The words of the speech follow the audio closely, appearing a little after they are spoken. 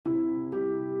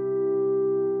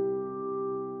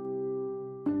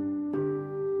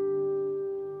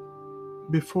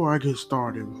Before I get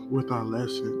started with our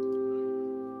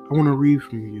lesson, I want to read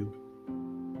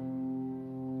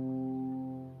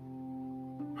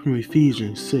from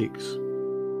Ephesians 6,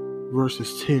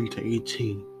 verses 10 to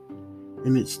 18.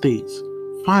 And it states,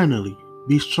 "Finally,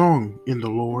 be strong in the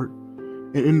Lord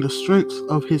and in the strength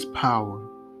of his power.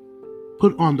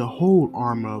 Put on the whole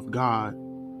armor of God,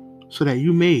 so that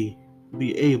you may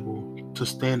be able to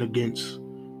stand against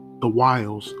the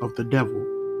wiles of the devil.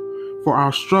 For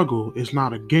our struggle is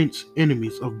not against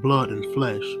enemies of blood and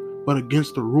flesh, but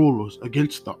against the rulers,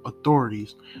 against the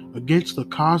authorities, against the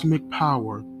cosmic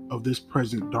power of this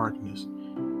present darkness,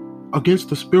 against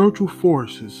the spiritual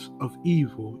forces of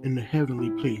evil in the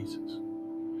heavenly places.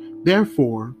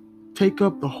 Therefore, take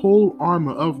up the whole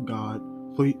armor of God,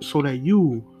 so that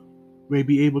you may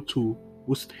be able to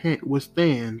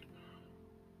withstand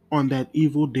on that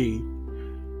evil day,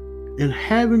 and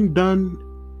having done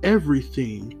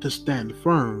everything to stand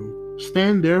firm,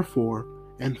 stand therefore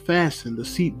and fasten the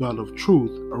seatbelt of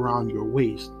truth around your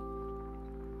waist,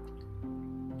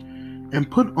 and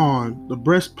put on the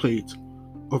breastplate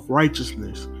of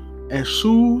righteousness as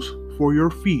shoes for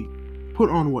your feet. Put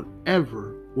on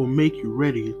whatever will make you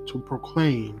ready to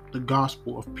proclaim the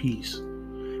gospel of peace.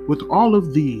 With all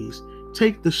of these,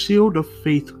 take the shield of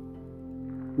faith,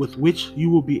 with which you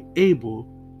will be able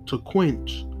to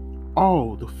quench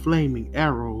all the flaming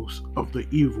arrows of the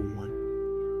evil one.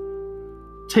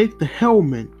 Take the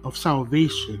helmet of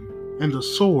salvation and the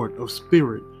sword of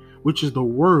Spirit, which is the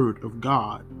word of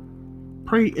God.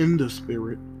 Pray in the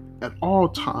Spirit at all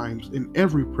times, in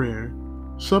every prayer,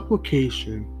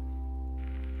 supplication.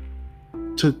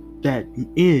 To that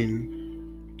end,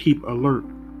 keep alert,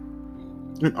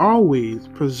 and always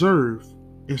preserve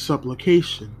in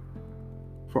supplication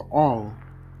for all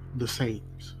the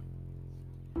saints."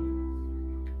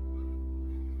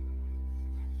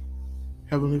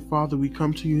 Heavenly Father, we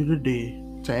come to you today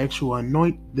to ask you to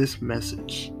anoint this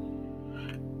message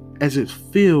as it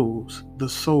fills the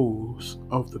souls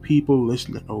of the people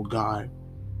listening, oh God.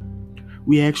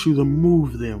 We ask you to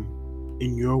move them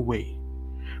in your way.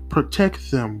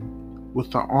 Protect them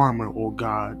with the armor, oh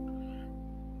God.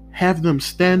 Have them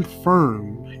stand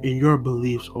firm in your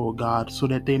beliefs, oh God, so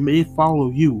that they may follow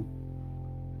you.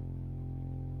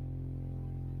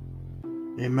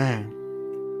 Amen.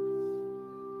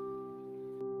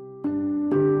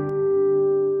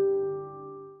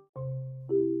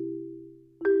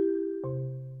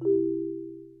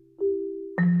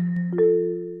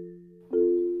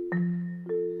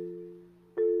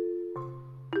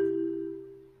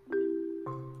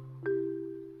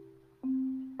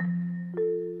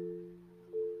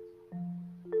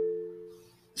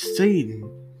 Satan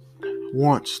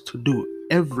wants to do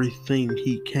everything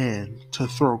he can to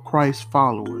throw Christ's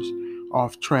followers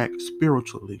off track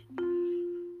spiritually.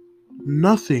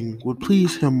 Nothing would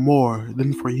please him more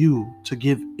than for you to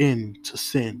give in to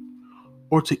sin,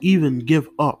 or to even give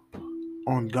up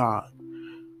on God.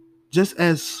 Just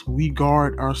as we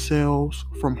guard ourselves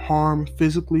from harm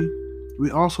physically, we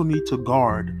also need to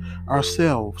guard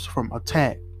ourselves from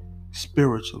attack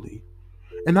spiritually.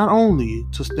 And not only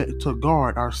to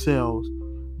guard ourselves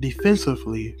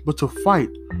defensively, but to fight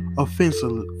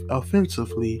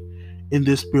offensively in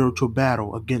this spiritual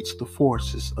battle against the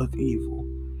forces of evil.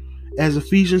 As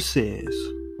Ephesians says,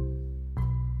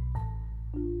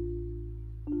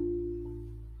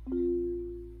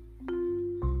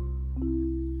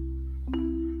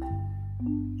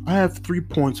 I have 3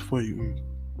 points for you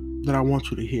that I want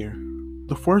you to hear.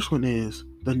 The first one is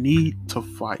the need to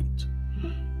fight.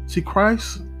 See,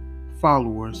 Christ's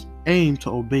followers aim to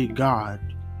obey God,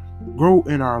 grow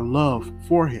in our love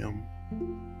for Him,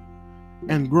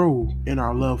 and grow in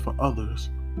our love for others.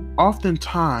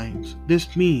 Oftentimes,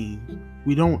 this means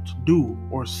we don't do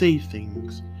or say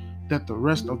things that the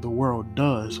rest of the world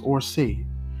does or say,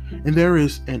 and there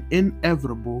is an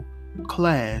inevitable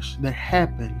clash that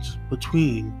happens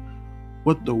between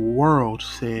what the world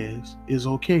says is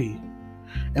okay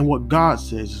and what God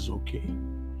says is okay.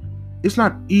 It's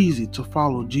not easy to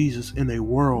follow Jesus in a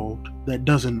world that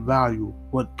doesn't value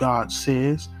what God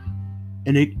says,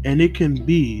 and it can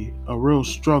be a real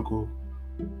struggle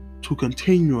to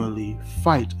continually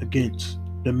fight against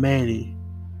the many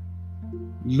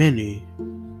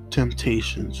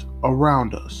temptations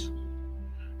around us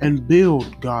and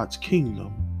build God's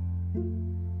kingdom.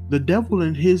 The devil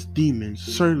and his demons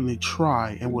certainly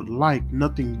try and would like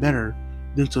nothing better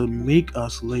than to make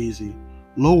us lazy,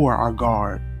 lower our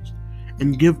guard,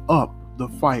 and give up the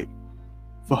fight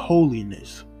for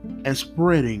holiness and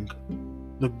spreading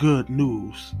the good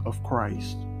news of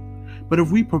Christ. But if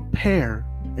we prepare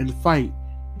and fight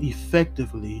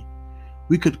effectively,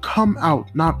 we could come out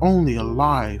not only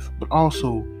alive, but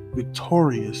also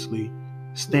victoriously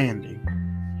standing.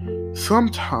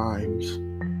 Sometimes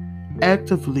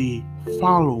actively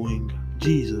following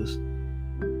Jesus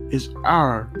is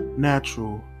our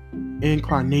natural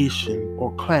inclination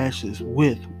or clashes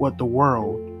with what the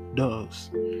world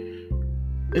does.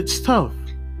 It's tough,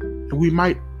 and we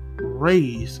might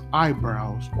raise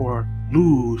eyebrows or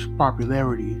lose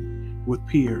popularity with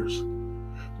peers.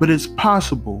 But it's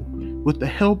possible with the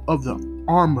help of the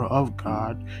armor of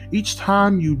God. Each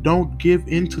time you don't give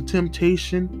in to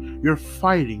temptation, you're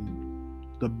fighting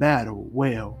the battle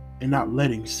well and not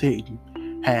letting Satan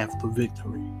have the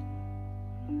victory.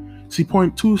 See,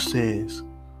 point 2 says,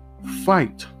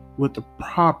 fight with the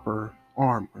proper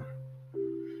armor.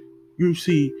 You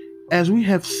see, as we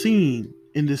have seen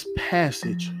in this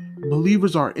passage,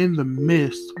 believers are in the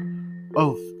midst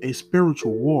of a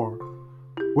spiritual war,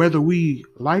 whether we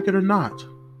like it or not.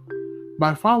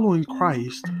 By following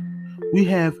Christ, we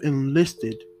have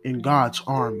enlisted in God's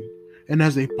army, and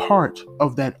as a part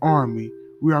of that army,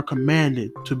 we are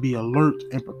commanded to be alert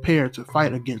and prepared to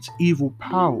fight against evil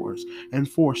powers and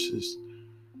forces,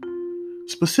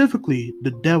 specifically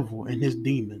the devil and his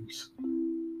demons.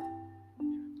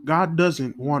 God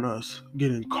doesn't want us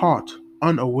getting caught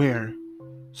unaware,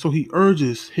 so he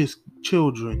urges his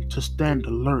children to stand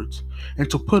alert and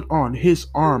to put on his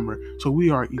armor so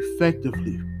we are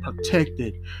effectively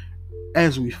protected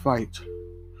as we fight.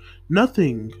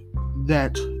 Nothing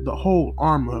that the whole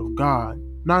armor of God,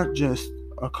 not just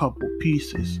a couple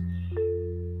pieces,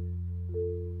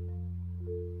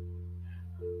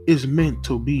 is meant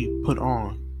to be put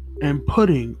on. And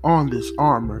putting on this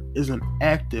armor is an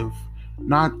active,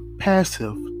 not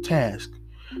passive task.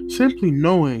 Simply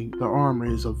knowing the armor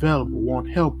is available won't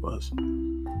help us.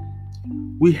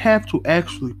 We have to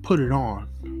actually put it on.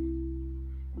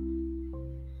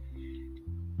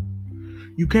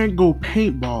 You can't go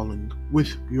paintballing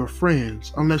with your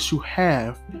friends unless you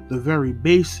have the very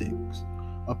basics,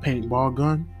 a paintball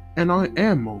gun and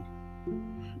ammo.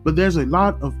 But there's a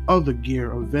lot of other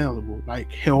gear available,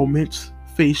 like helmets,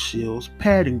 face shields,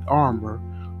 padding armor,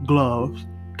 gloves,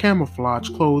 camouflage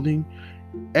clothing,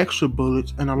 extra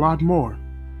bullets, and a lot more.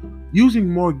 Using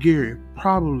more gear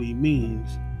probably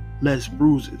means less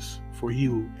bruises for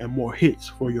you and more hits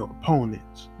for your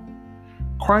opponents.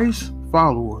 Christ's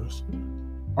followers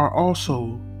are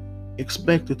also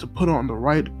expected to put on the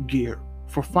right gear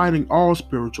for fighting all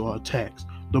spiritual attacks.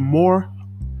 The more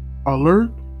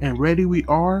alert and ready we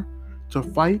are to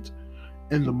fight,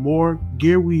 and the more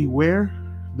gear we wear,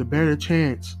 the better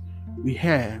chance we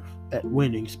have at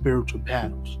winning spiritual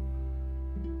battles.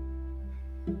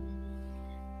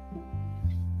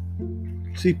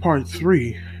 See, part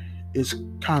 3 is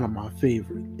kind of my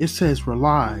favorite. It says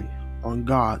rely on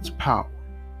God's power.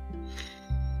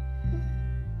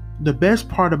 The best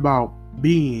part about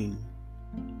being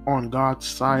on God's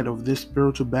side of this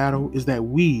spiritual battle is that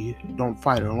we don't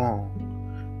fight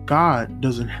alone. God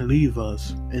doesn't leave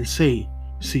us and say,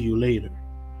 see you later,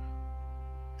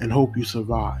 and hope you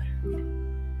survive.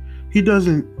 He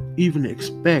doesn't even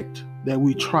expect that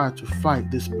we try to fight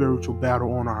this spiritual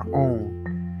battle on our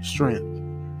own strength.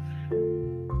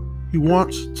 He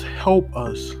wants to help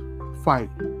us fight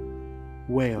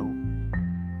well.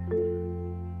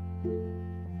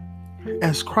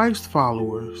 As Christ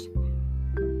followers,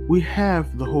 we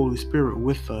have the Holy Spirit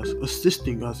with us,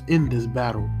 assisting us in this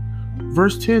battle.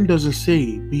 Verse 10 doesn't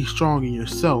say, be strong in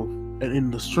yourself and in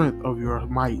the strength of your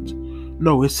might.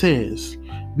 No, it says,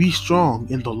 be strong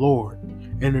in the Lord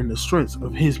and in the strength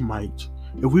of his might.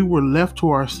 If we were left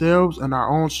to ourselves and our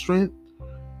own strength,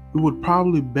 we would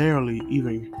probably barely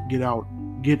even get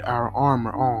our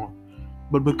armor on.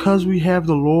 But because we have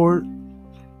the Lord,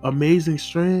 amazing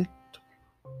strength,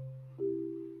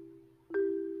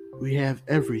 we have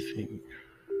everything.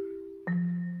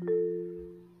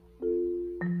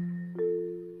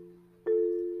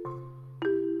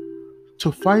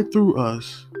 To fight through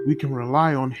us, we can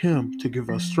rely on him to give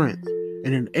us strength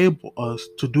and enable us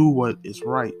to do what is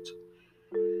right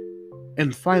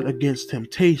and fight against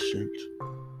temptations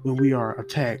when we are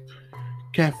attacked.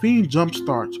 Caffeine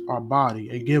jumpstarts our body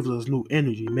and gives us new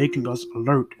energy, making us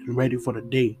alert and ready for the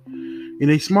day. In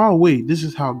a small way, this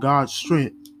is how God's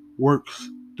strength works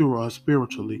through us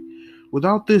spiritually.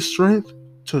 Without this strength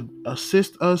to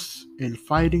assist us in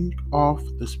fighting off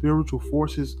the spiritual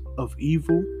forces of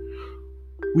evil,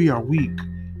 we are weak,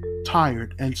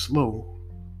 tired, and slow.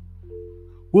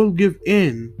 We'll give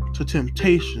in to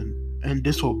temptation and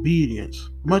disobedience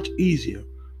much easier,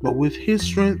 but with his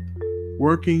strength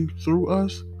working through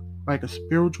us like a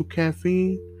spiritual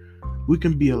caffeine, we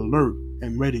can be alert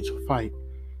and ready to fight.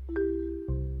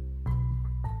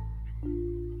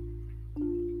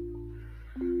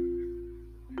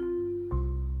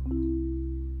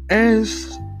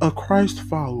 As a Christ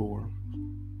follower,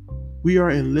 we are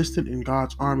enlisted in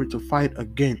God's army to fight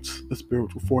against the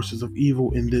spiritual forces of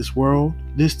evil in this world.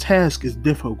 This task is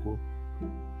difficult.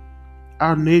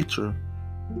 Our nature,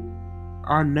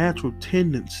 our natural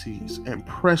tendencies and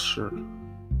pressure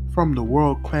from the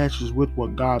world clashes with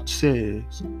what God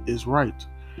says is right.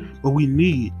 But we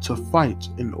need to fight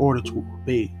in order to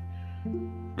obey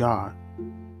God,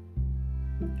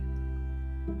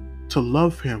 to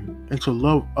love Him, and to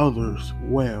love others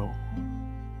well.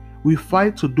 We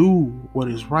fight to do what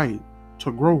is right,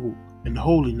 to grow in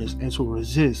holiness, and to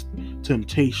resist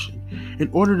temptation. In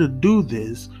order to do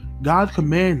this, God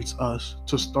commands us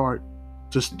to start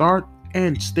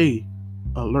and stay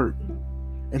alert,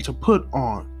 and to put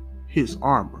on His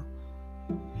armor.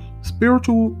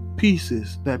 Spiritual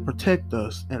pieces that protect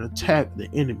us and attack the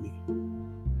enemy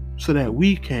so that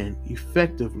we can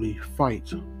effectively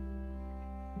fight.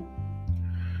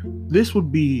 This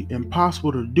would be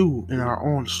impossible to do in our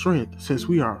own strength since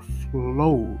we are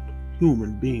flawed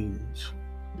human beings.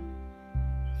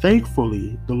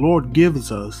 Thankfully, the Lord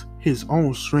gives us His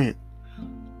own strength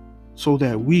so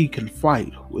that we can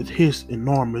fight with His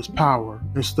enormous power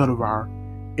instead of our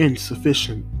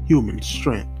insufficient human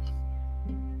strength.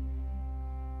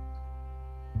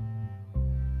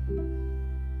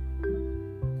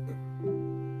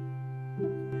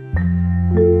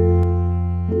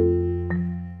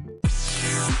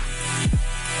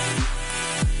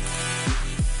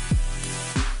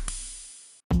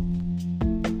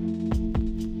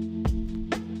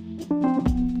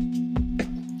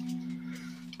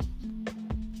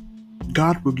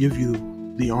 God will give you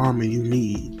the armor you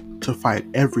need to fight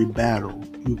every battle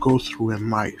you go through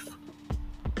in life.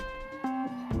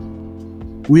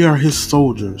 We are His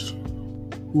soldiers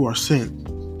who are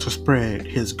sent to spread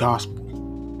His gospel.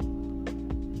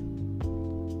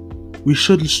 We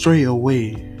shouldn't stray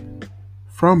away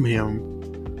from Him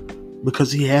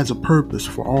because He has a purpose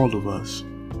for all of us.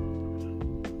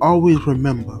 Always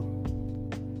remember,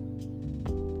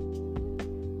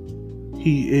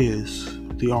 He is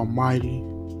the Almighty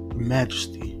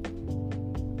Majesty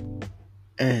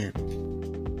and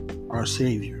our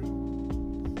Savior.